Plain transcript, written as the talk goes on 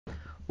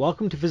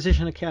Welcome to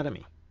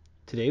Physician.Academy.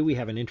 Today we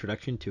have an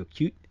introduction to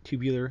acute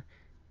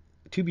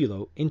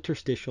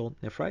tubulointerstitial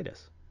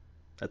nephritis.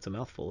 That's a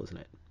mouthful, isn't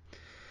it?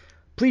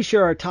 Please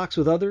share our talks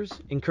with others,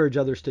 encourage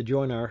others to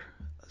join our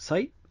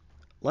site,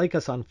 like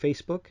us on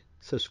Facebook,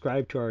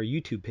 subscribe to our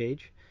YouTube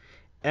page.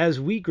 As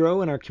we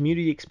grow and our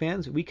community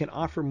expands, we can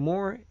offer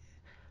more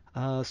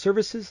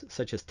services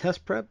such as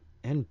test prep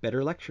and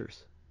better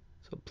lectures.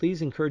 So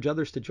please encourage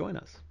others to join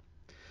us.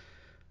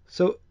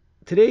 So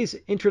today's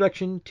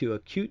introduction to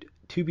acute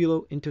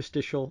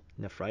tubulointerstitial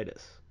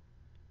nephritis.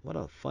 What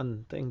a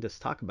fun thing to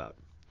talk about.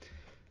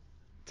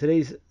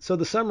 So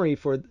the summary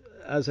for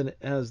as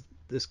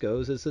this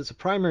goes is it's a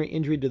primary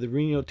injury to the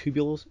renal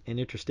tubules and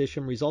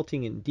interstitium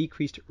resulting in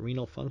decreased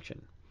renal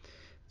function.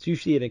 It's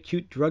usually an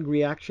acute drug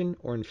reaction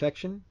or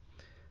infection.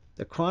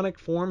 The chronic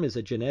form is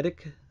a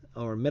genetic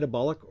or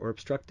metabolic or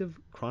obstructive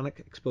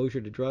chronic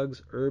exposure to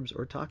drugs, herbs,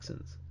 or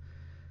toxins.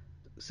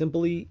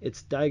 Simply,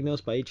 it's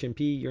diagnosed by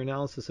HMP,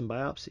 urinalysis, and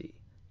biopsy.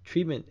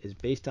 Treatment is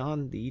based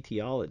on the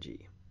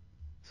etiology.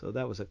 So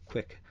that was a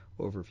quick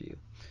overview.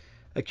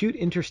 Acute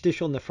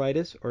interstitial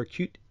nephritis or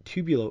acute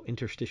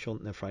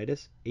tubulointerstitial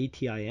nephritis,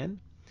 ATIN,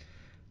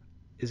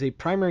 is a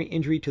primary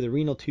injury to the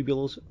renal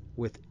tubules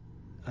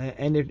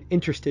and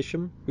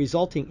interstitium,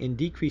 resulting in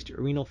decreased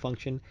renal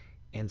function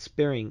and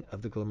sparing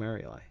of the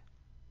glomeruli.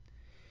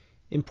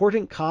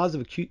 Important cause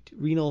of acute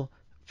renal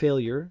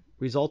failure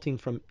resulting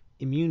from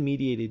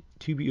immune-mediated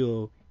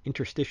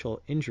tubulointerstitial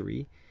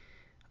injury,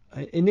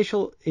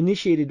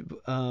 initiated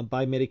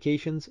by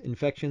medications,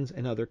 infections,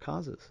 and other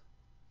causes.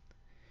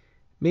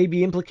 May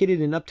be implicated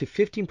in up to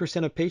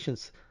 15% of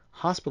patients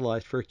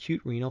hospitalized for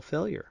acute renal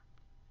failure.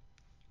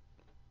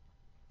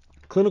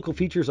 Clinical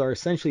features are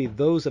essentially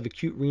those of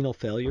acute renal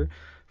failure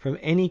from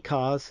any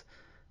cause,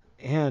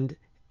 and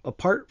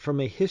apart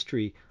from a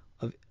history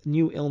of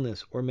new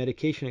illness or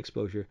medication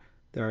exposure,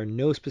 there are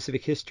no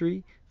specific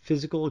history,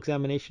 physical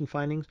examination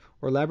findings,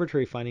 or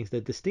laboratory findings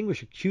that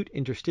distinguish acute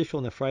interstitial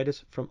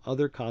nephritis from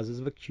other causes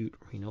of acute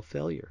renal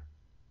failure.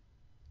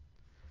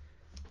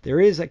 There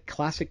is a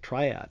classic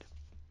triad.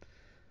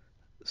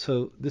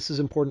 So this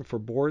is important for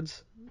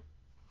boards.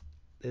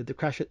 The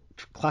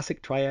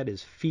classic triad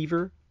is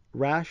fever,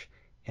 rash,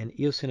 and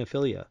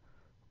eosinophilia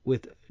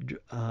with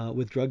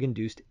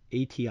drug-induced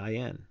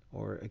ATIN,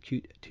 or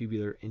acute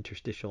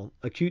tubulointerstitial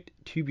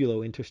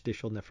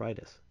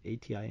nephritis.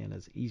 ATIN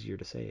is easier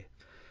to say.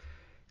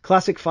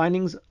 Classic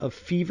findings of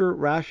fever,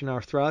 rash, and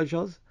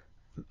arthralgias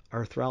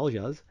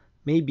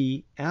may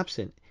be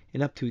absent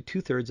in up to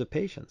 2/3 of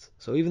patients.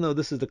 So even though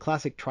this is the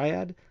classic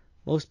triad,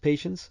 most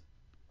patients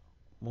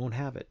won't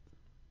have it.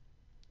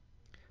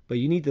 But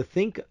you need to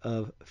think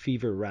of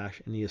fever,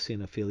 rash, and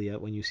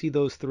eosinophilia. When you see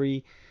those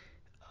three,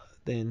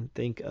 then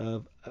think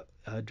of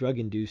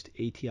drug-induced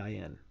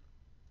ATIN.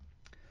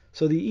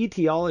 So the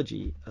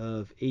etiology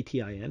of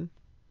ATIN,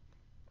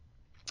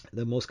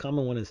 the most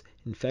common one is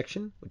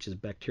infection, which is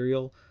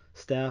bacterial,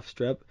 staph,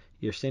 strep,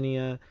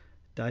 Yersinia,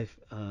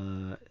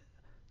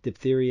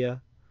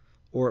 diphtheria,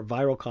 or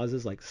viral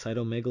causes like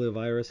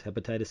cytomegalovirus,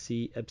 hepatitis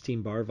C,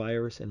 Epstein-Barr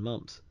virus, and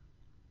mumps.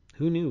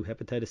 Who knew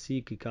hepatitis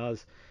C could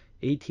cause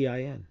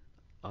ATIN?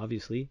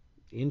 Obviously,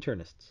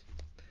 internists.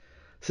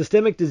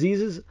 Systemic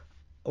diseases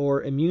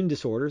or immune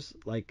disorders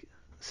like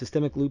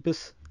systemic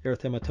lupus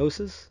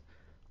erythematosus,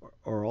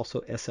 or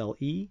also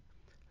SLE,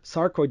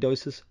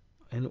 sarcoidosis,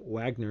 and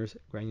Wagner's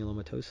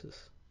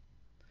granulomatosis.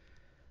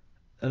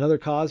 Another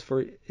cause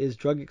is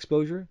drug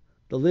exposure.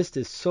 The list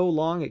is so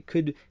long it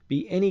could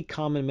be any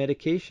common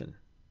medication.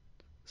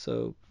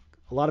 So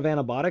a lot of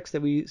antibiotics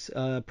that we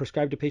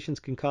prescribe to patients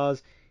can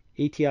cause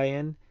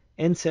ATIN.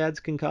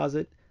 NSAIDs can cause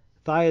it.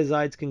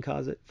 Thiazides can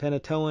cause it.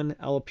 Phenytoin,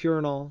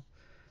 allopurinol.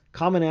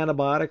 Common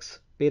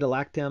antibiotics,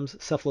 beta-lactams,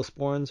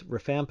 cephalosporins,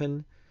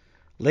 rifampin,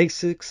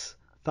 Lasix,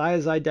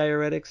 thiazide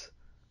diuretics,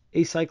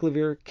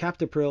 acyclovir,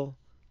 captopril.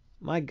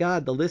 My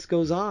God, the list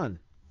goes on.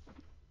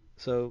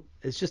 So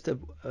it's just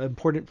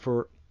important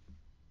for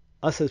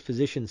us as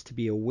physicians to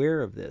be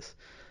aware of this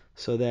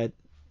so that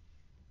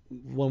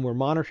when we're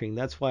monitoring,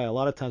 that's why a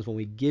lot of times when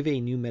we give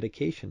a new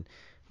medication,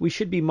 we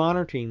should be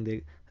monitoring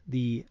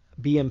the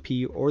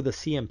BMP or the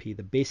CMP,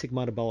 the basic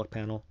metabolic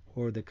panel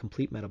or the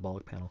complete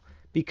metabolic panel,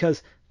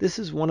 because this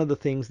is one of the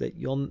things that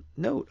you'll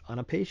note on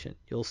a patient.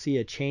 You'll see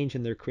a change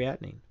in their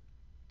creatinine.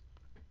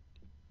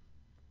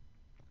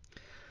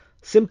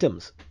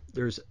 Symptoms.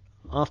 There's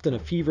often a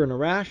fever and a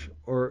rash,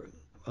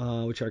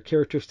 which are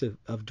characteristic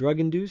of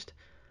drug-induced,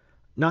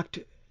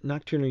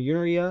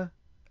 nocturnuria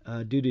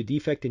due to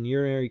defect in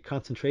urinary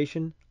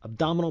concentration,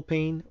 abdominal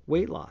pain,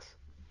 weight loss.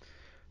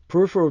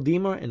 Peripheral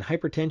edema and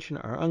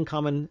hypertension are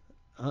uncommon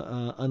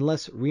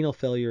unless renal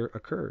failure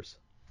occurs.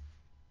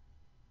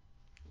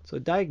 So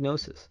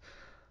diagnosis.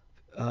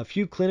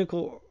 Few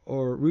clinical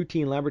or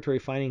routine laboratory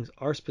findings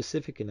are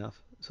specific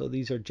enough, so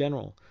these are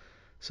general.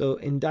 So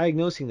in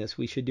diagnosing this,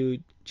 we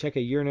should check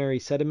a urinary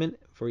sediment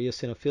for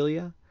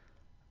eosinophilia,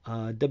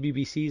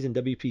 WBCs and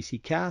WBC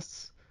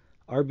casts,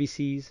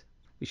 RBCs.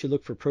 We should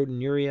look for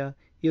proteinuria,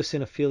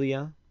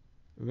 eosinophilia.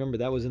 Remember,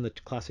 that was in the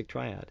classic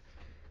triad.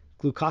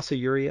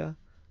 Glucosyluriya,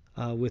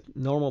 with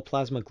normal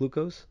plasma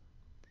glucose.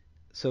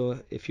 So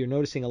if you're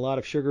noticing a lot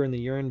of sugar in the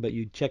urine, but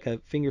you check a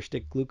finger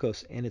stick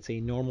glucose and it's a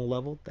normal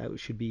level, that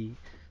should be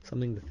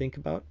something to think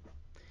about.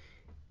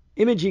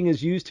 Imaging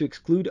is used to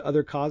exclude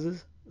other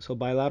causes, so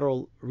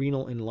bilateral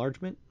renal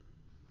enlargement.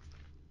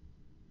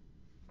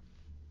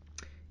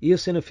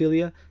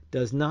 Eosinophilia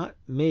does not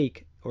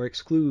make or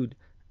exclude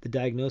the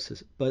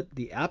diagnosis, but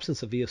the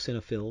absence of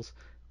eosinophils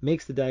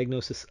makes the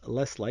diagnosis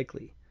less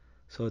likely,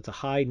 so it's a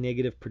high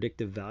negative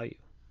predictive value.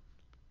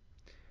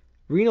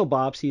 Renal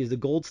biopsy is the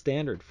gold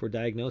standard for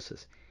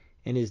diagnosis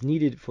and is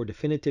needed for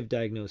definitive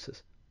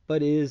diagnosis,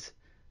 but is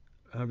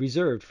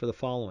reserved for the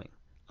following: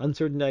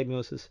 uncertain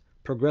diagnosis,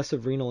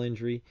 progressive renal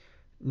injury,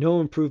 no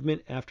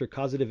improvement after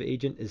causative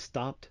agent is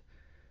stopped,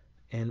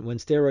 and when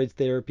steroid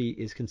therapy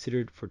is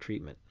considered for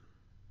treatment.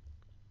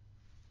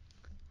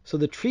 So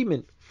the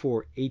treatment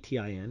for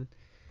ATIN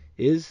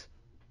is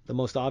the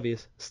most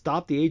obvious: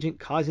 stop the agent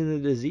causing the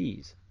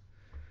disease.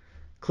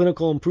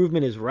 Clinical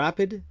improvement is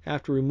rapid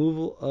after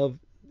removal of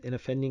an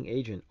offending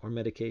agent or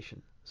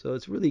medication. So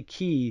it's really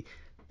key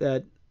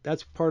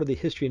that's part of the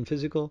history and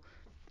physical.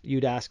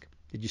 You'd ask,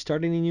 did you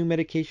start any new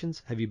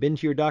medications? Have you been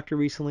to your doctor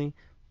recently?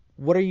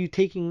 What are you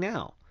taking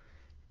now?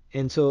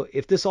 And so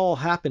if this all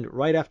happened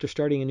right after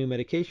starting a new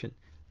medication,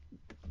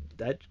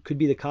 that could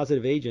be the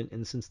causative agent.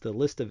 And since the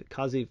list of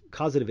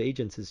causative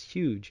agents is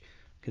huge,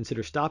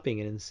 consider stopping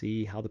it and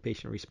see how the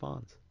patient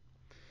responds.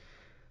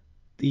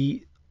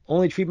 The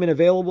only treatment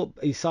available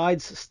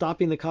besides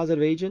stopping the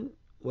causative agent,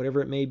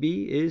 whatever it may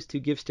be, is to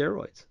give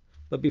steroids.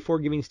 But before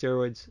giving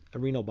steroids, a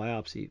renal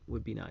biopsy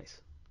would be nice.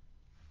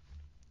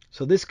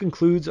 So this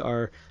concludes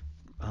our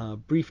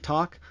brief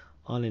talk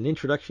on an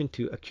introduction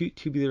to acute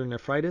tubular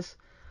nephritis.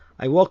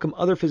 I welcome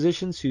other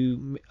physicians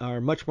who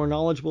are much more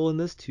knowledgeable in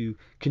this to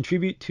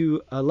contribute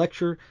to a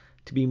lecture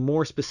to be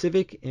more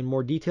specific and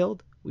more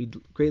detailed. We'd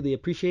greatly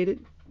appreciate it.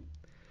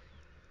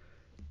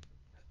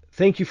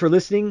 Thank you for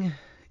listening,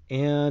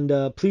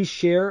 and please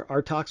share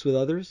our talks with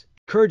others.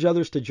 Encourage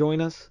others to join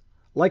us.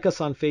 Like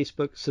us on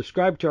Facebook.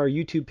 Subscribe to our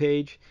YouTube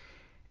page.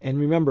 And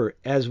remember,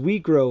 as we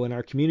grow and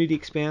our community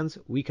expands,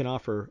 we can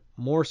offer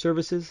more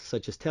services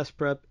such as test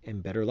prep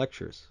and better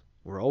lectures.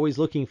 We're always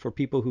looking for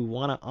people who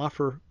want to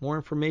offer more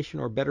information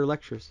or better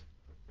lectures.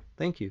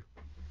 Thank you.